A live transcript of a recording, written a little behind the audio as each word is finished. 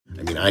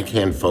I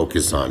can't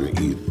focus on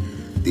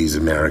these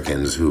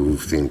Americans who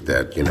think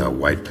that,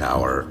 white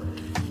power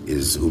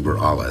is uber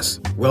alles.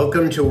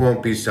 Welcome to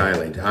Won't Be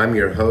Silent. I'm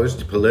your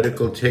host,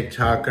 political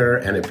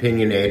TikToker and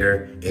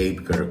opinionator,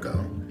 Abe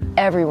Gurko.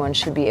 Everyone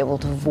should be able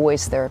to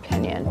voice their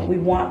opinion. We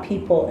want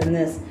people in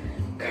this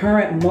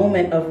current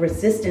moment of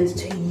resistance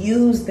to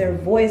use their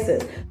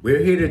voices.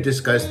 We're here to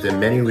discuss the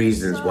many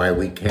reasons why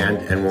we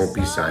can't and won't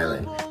be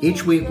silent.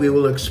 Each week we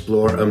will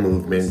explore a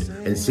movement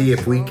and see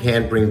if we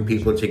can't bring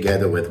people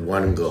together with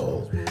one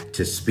goal,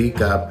 to speak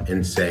up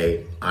and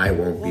say, I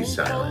won't be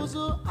silent.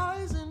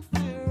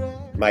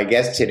 My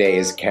guest today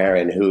is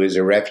Karen, who is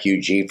a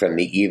refugee from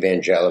the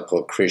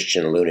Evangelical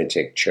Christian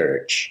Lunatic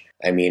Church.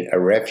 I mean, a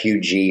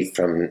refugee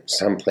from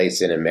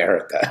someplace in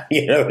America.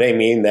 You know what I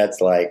mean?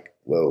 That's like,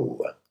 whoa.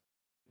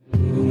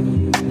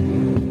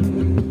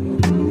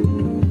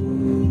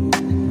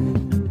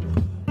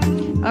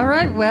 All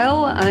right.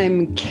 Well,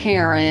 I'm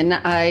Karen.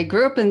 I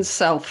grew up in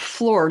South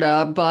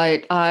Florida,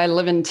 but I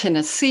live in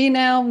Tennessee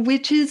now,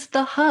 which is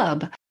the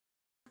hub.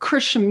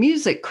 Christian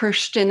music,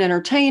 Christian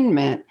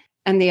entertainment.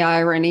 And the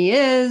irony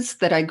is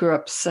that I grew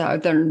up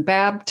Southern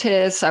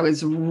Baptist. I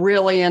was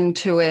really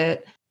into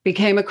it,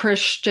 became a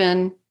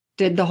Christian,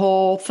 did the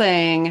whole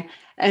thing,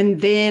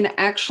 and then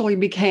actually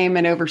became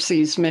an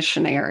overseas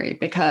missionary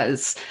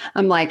because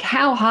I'm like,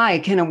 how high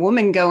can a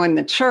woman go in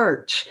the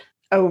church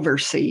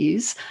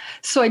overseas?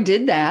 So I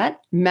did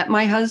that, met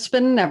my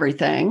husband and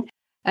everything.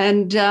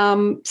 And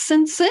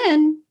since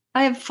then,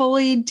 I have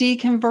fully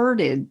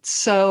deconverted.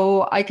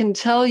 So I can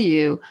tell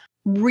you,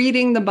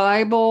 reading the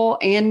Bible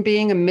and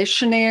being a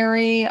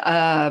missionary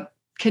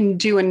can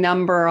do a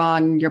number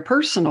on your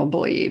personal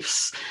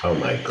beliefs. Oh,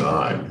 my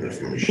God.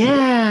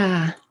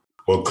 Yeah.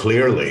 Well,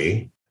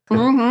 clearly,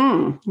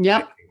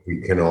 Yep.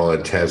 we can all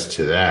attest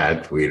to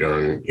that. We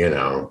don't,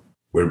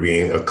 we're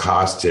being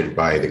accosted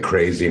by the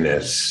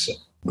craziness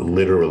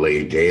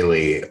literally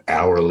daily,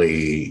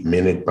 hourly,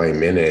 minute by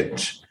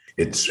minute.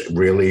 It's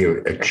really,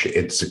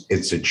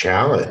 it's a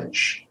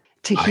challenge.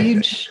 It's a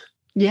huge...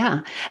 Yeah.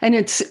 And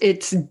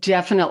it's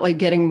definitely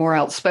getting more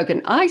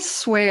outspoken. I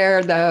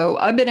swear, though,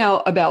 I've been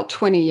out about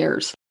 20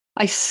 years.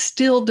 I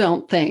still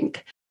don't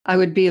think I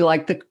would be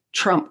like the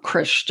Trump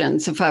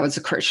Christians if I was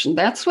a Christian.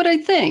 That's what I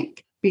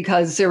think,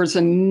 because there was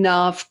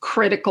enough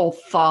critical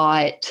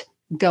thought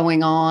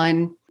going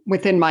on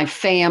within my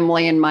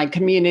family and my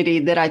community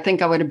that I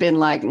think I would have been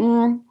like,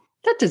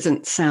 that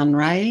doesn't sound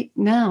right.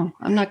 No,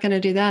 I'm not going to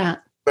do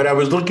that. But I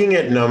was looking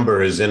at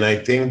numbers, and I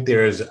think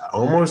there's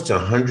almost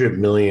 100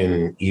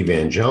 million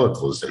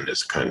evangelicals in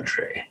this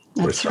country.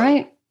 That's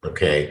right.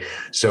 Okay.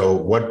 So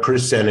what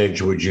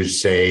percentage would you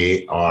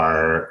say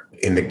are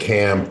in the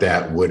camp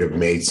that would have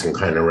made some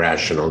kind of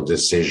rational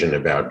decision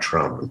about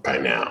Trump by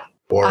now?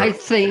 Or I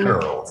think, in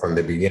general, from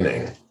the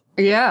beginning?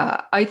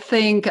 Yeah, I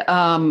think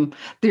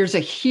there's a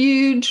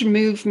huge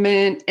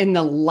movement in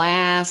the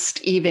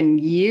last even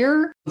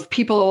year of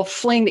people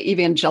fleeing the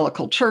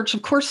evangelical church.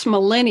 Of course,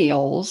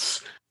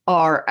 millennials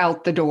are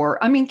out the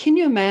door. I mean, can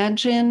you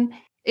imagine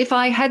if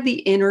I had the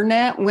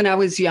internet when I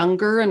was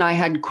younger and I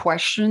had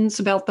questions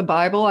about the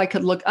Bible, I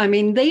could look,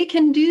 they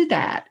can do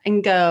that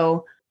and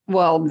go,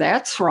 well,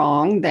 that's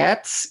wrong.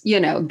 That's,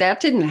 that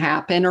didn't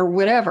happen or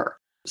whatever.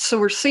 So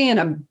we're seeing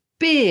a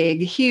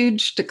big,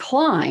 huge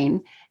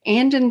decline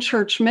and in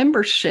church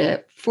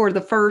membership for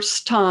the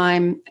first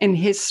time in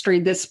history,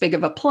 this big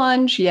of a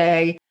plunge,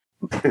 yay.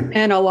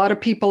 And a lot of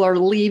people are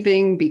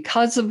leaving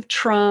because of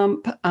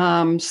Trump.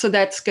 So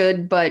that's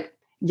good. But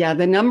yeah,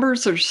 the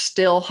numbers are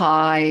still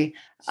high.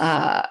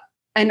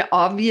 And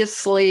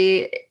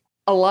obviously,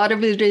 a lot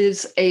of it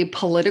is a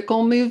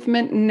political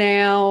movement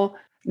now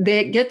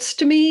that gets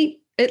to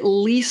meet at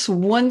least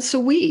once a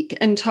week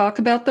and talk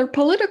about their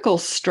political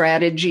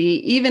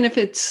strategy, even if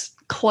it's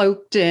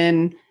cloaked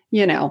in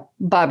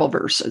Bible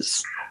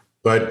verses.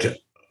 But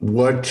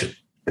what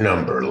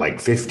number? Like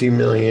 50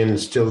 million,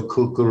 still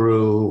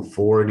kookaroo,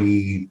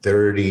 40,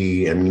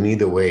 30?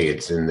 Either way,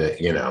 it's in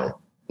the,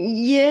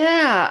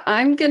 Yeah,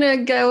 I'm going to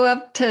go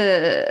up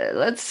to,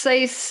 let's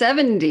say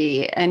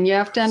 70. And you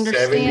have to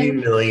understand. 70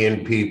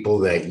 million people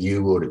that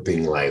you would have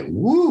been like,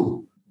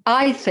 woo.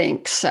 I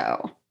think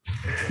so.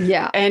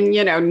 Yeah. And,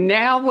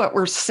 now what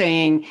we're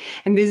seeing,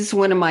 and this is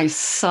one of my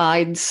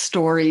side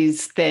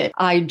stories that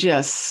I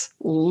just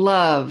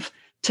love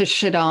to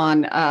shit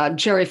on,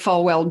 Jerry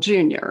Falwell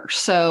Jr.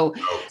 So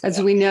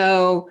as we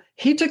know,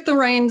 he took the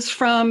reins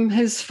from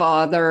his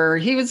father.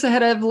 He was the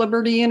head of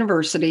Liberty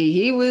University.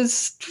 He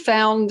was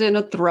found in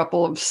a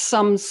throuple of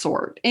some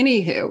sort.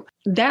 Anywho,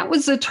 that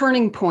was a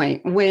turning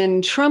point.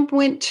 When Trump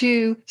went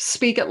to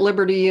speak at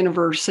Liberty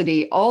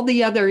University, all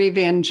the other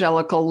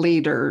evangelical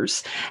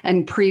leaders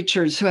and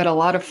preachers who had a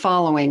lot of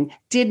following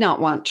did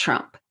not want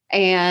Trump.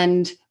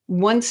 And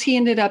once he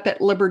ended up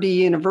at Liberty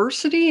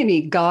University and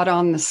he got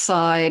on the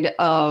side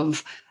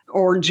of,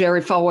 or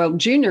Jerry Falwell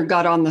Jr.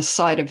 got on the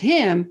side of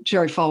him,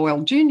 Jerry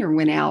Falwell Jr.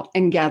 went out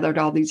and gathered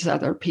all these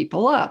other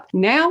people up.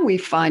 Now we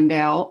find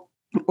out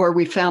or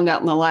we found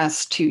out in the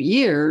last 2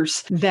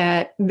 years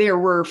that there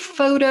were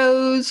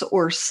photos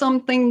or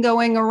something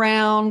going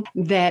around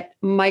that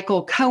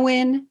Michael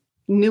Cohen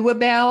knew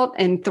about,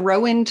 and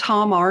throw in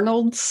Tom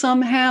Arnold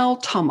somehow.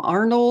 Tom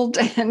Arnold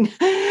and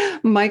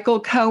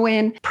Michael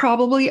Cohen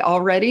probably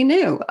already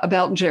knew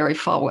about Jerry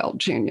Falwell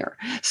Jr.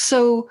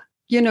 So,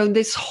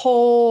 this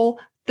whole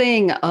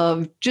thing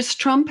of just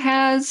Trump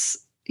has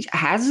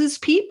his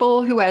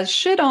people who has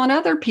shit on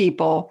other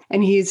people,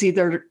 and he's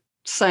either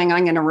saying,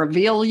 I'm going to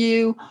reveal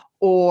you,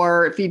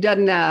 or if he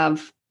doesn't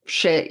have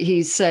shit,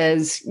 he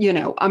says,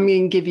 I'm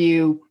going to give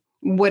you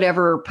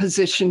whatever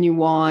position you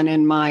want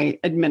in my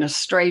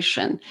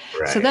administration.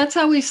 Right. So that's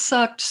how we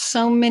sucked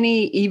so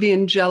many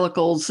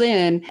evangelicals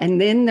in.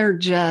 And then they're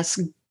just,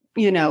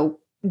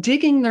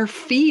 digging their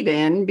feet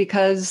in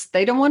because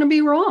they don't want to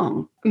be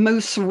wrong.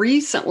 Most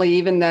recently,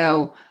 even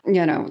though,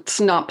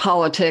 it's not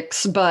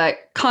politics,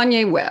 but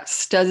Kanye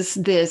West does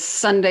this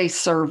Sunday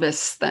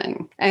service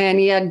thing. And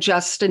he had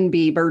Justin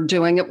Bieber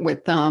doing it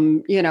with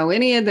them,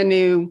 any of the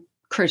new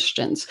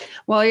Christians.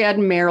 Well, he had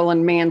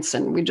Marilyn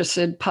Manson. We just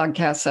did a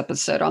podcast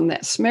episode on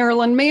this.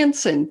 Marilyn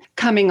Manson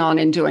coming on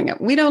and doing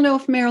it. We don't know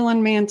if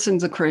Marilyn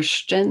Manson's a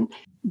Christian,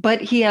 but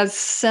he has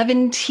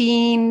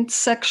 17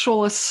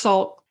 sexual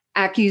assault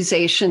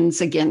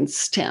accusations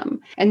against him.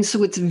 And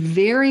so it's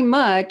very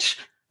much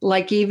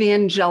like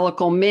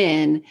evangelical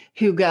men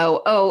who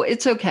go, oh,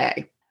 it's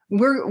okay.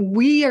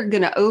 We are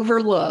going to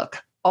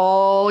overlook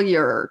all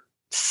your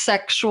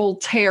sexual,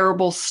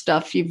 terrible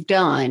stuff you've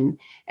done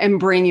and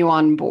bring you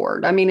on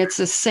board. I mean, it's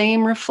the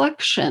same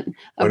reflection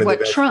of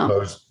what Trump.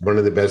 One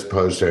of the best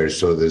posts I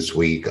saw this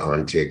week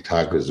on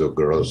TikTok was a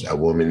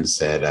woman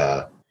said,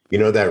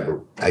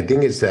 that I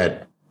think it's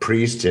that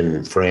priest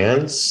in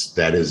France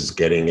that is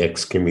getting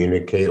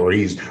excommunicated, or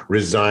he's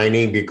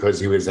resigning because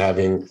he was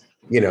having,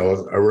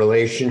 a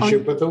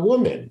relationship with a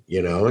woman,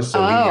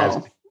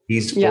 so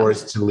he's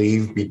forced to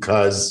leave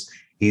because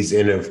he's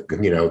in a,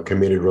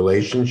 committed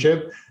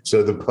relationship.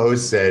 So the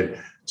post said,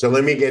 so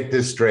let me get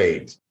this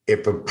straight.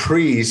 If a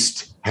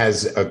priest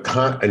has a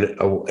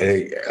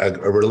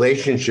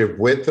relationship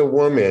with a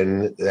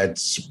woman,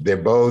 they're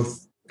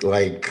both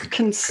like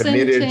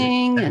consenting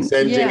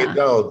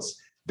adults,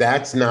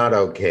 that's not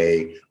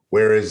okay.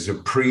 Whereas a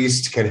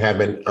priest can have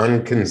an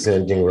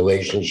unconsenting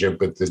relationship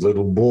with the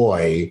little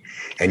boy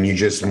and you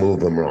just move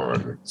them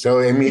on.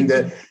 So, I mean,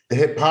 the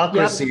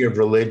hypocrisy of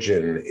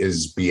religion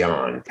is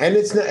beyond. And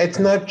it's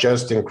not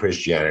just in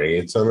Christianity.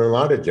 It's on a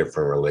lot of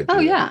different religions. Oh,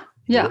 yeah.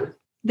 Yeah.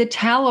 The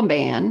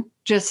Taliban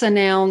just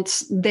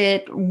announced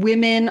that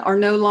women are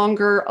no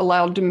longer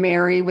allowed to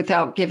marry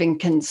without giving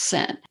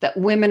consent, that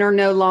women are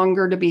no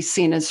longer to be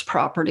seen as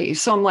property.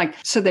 So I'm like,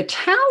 so the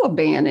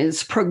Taliban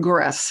is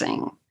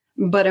progressing,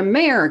 but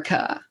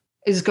America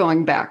is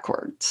going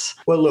backwards.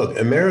 Well, look,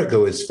 America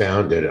was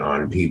founded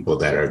on people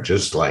that are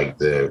just like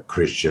the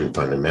Christian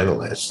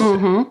fundamentalists.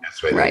 Mm-hmm.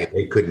 That's why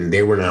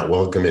they were not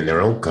welcome in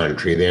their own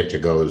country. They had to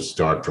go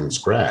start from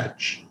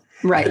scratch.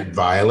 Right. And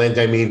violent.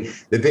 I mean,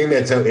 the thing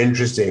that's so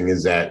interesting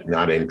is that,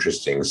 not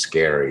interesting,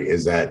 scary,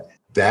 is that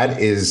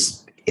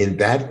is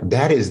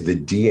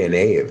the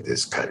DNA of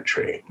this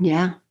country.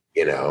 Yeah.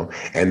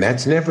 And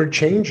that's never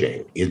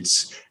changing.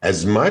 It's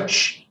as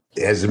much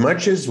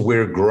as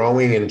we're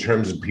growing in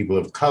terms of people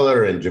of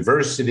color and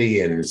diversity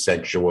and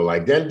sexual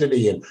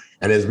identity, and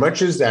as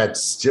much as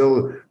that's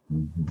still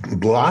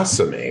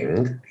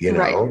blossoming,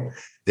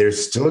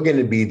 there's still going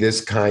to be this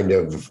kind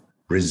of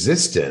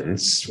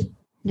resistance.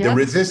 Yep. The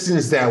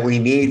resistance that we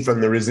need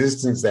from the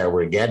resistance that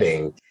we're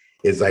getting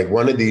is like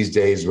one of these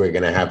days we're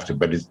going to have to,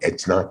 but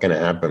it's not going to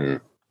happen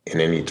in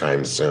any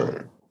time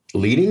soon.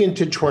 Leading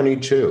into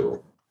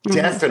 22,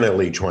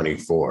 definitely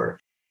 24.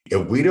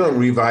 If we don't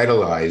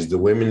revitalize the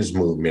women's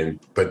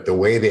movement, but the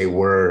way they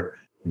were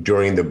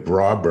during the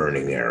bra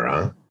burning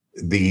era,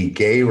 the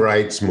gay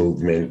rights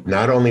movement,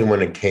 not only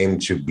when it came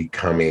to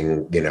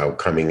becoming,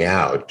 coming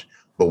out,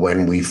 but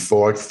when we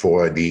fought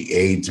for the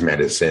AIDS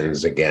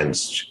medicines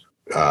against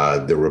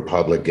the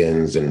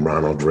Republicans and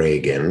Ronald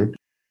Reagan,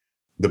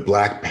 the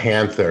Black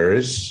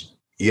Panthers,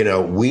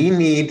 we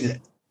need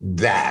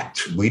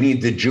that. We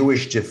need the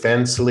Jewish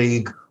Defense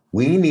League.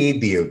 We need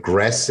the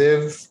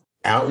aggressive,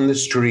 out in the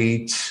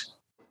street,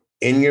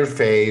 in your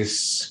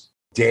face,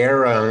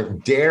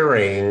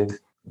 daring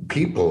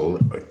people,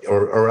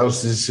 or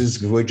else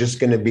we're just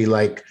going to be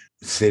like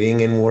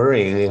sitting and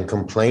worrying and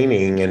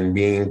complaining and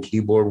being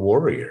keyboard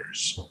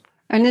warriors.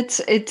 And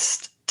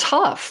it's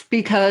tough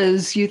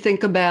because you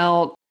think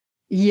about,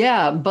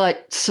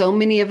 but so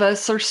many of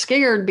us are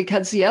scared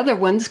because the other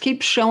ones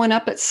keep showing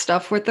up at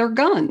stuff with their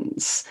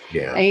guns.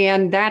 Yeah.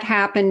 And that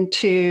happened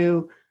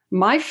to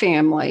my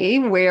family,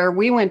 where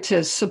we went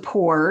to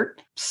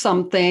support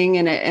something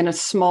in a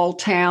small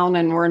town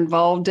and were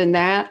involved in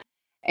that.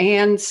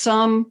 And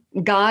some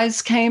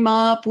guys came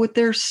up with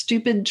their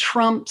stupid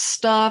Trump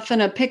stuff in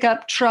a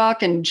pickup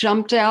truck and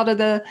jumped out of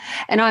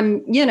and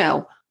I'm,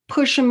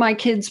 pushing my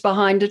kids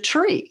behind a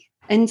tree.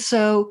 And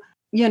so,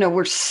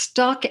 we're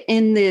stuck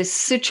in this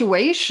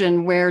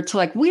situation where it's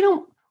like, we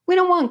don't We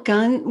don't want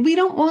guns. We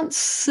don't want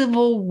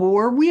civil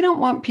war. We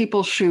don't want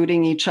people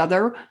shooting each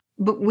other,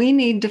 but we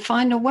need to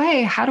find a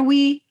way. How do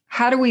we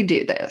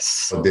do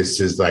this?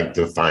 This is like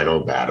the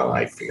final battle,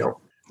 I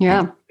feel.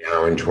 Yeah.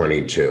 Now in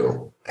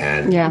 22,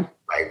 and Yeah.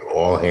 like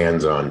all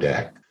hands on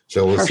deck.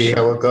 So we'll see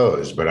how it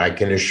goes. But I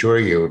can assure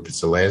you, if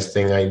it's the last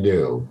thing I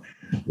do,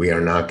 we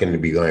are not going to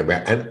be going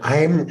back. And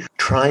I'm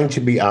trying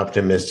to be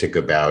optimistic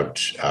about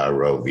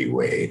Roe v.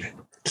 Wade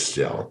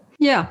still.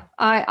 Yeah.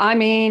 I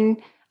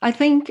mean, I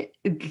think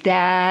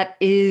that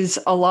is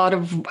a lot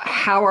of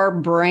how our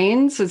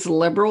brains as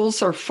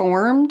liberals are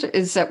formed,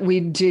 is that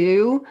we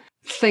do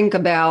think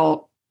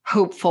about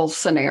hopeful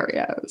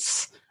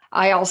scenarios.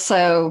 I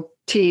also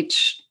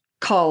teach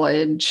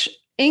college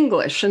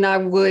English, and I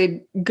would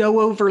go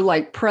over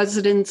like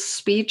presidents'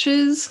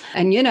 speeches.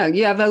 And, you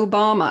have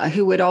Obama,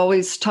 who would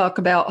always talk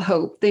about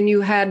hope. Then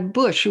you had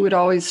Bush, who would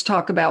always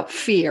talk about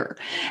fear.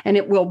 And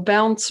it will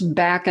bounce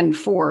back and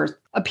forth,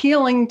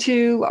 appealing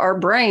to our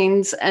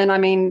brains. And I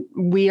mean,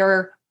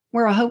 we're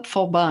a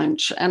hopeful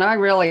bunch. And I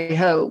really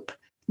hope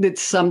that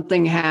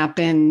something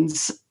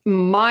happens.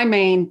 My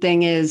main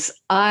thing is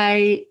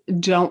I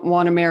don't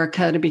want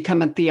America to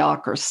become a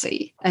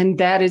theocracy. And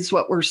that is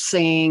what we're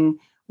seeing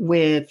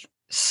with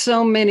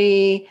so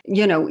many,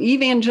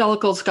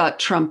 evangelicals got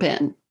Trump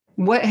in.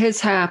 What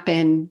has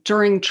happened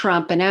during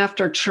Trump and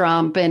after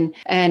Trump,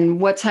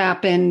 and what's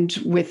happened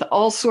with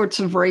all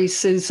sorts of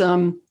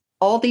racism,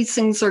 all these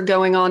things are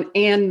going on,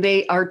 and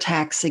they are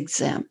tax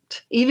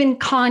exempt. Even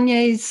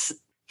Kanye's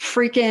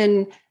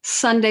freaking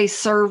Sunday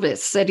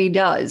service that he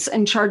does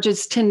and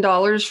charges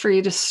 $10 for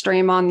you to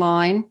stream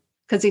online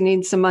because he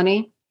needs the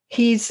money.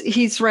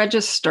 He's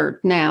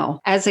registered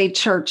now as a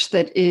church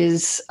that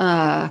is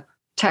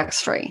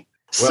tax-free.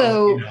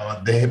 Well,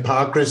 the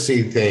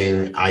hypocrisy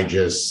thing, I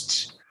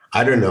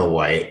don't know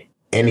why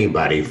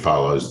anybody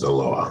follows the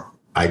law.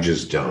 I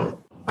just don't.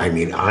 I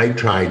mean, I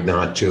tried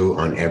not to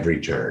on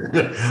every turn.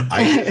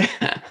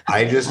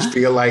 I just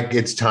feel like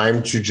it's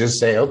time to just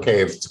say, okay,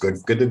 if it's good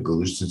for the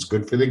goose, it's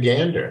good for the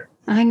gander.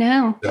 I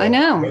know.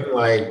 I'm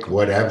like,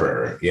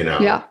 whatever,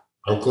 Yeah.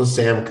 Uncle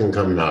Sam can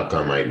come knock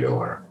on my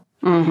door.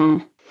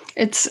 Mm-hmm.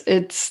 It's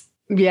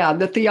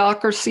the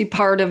theocracy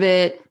part of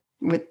it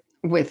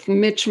with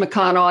Mitch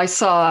McConnell. I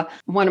saw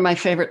one of my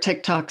favorite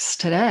TikToks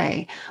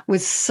today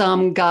was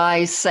some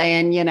guy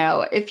saying,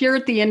 if you're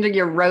at the end of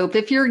your rope,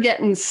 if you're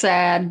getting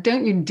sad,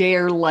 don't you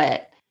dare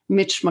let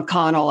Mitch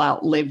McConnell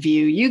outlive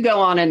you. You go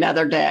on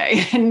another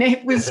day. And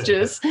it was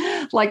just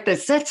like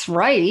this. That's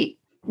right.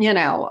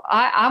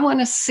 I want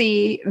to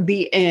see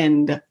the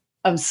end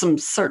of some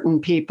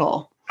certain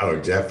people. Oh,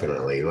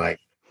 definitely.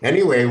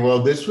 Anyway,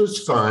 well, this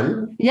was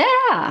fun. Yeah,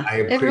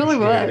 I appreciate it really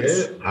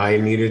was. I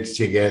needed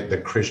to get the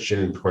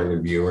Christian point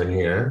of view in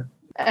here.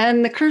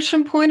 And the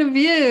Christian point of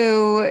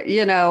view,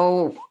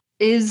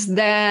 is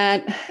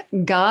that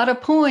God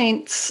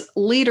appoints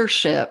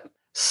leadership.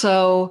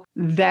 So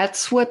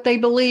that's what they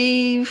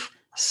believe.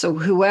 So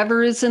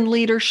whoever is in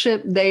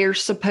leadership, they are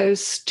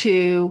supposed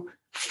to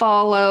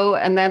follow.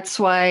 And that's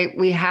why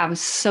we have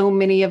so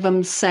many of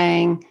them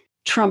saying,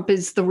 Trump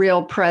is the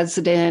real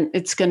president.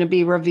 It's going to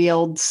be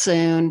revealed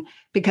soon,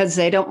 because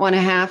they don't want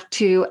to have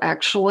to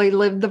actually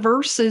live the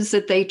verses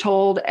that they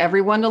told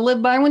everyone to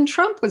live by when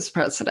Trump was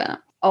president.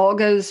 All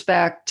goes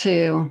back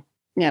to,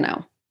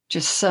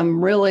 just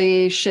some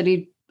really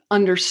shitty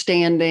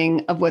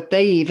understanding of what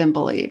they even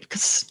believe.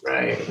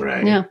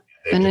 Right. Yeah.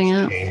 They're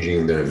just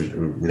changing the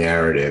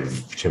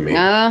narrative to make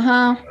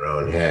their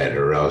own head,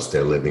 or else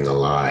they're living a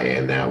lie,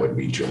 and that would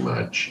be too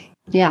much.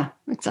 Yeah,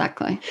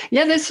 exactly.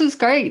 Yeah, this was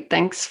great.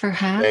 Thanks for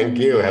having me. Thank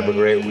you. Have a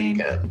great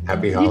weekend.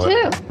 Happy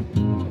holidays. You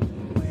too.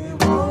 We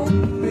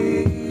won't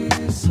be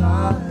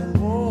silent.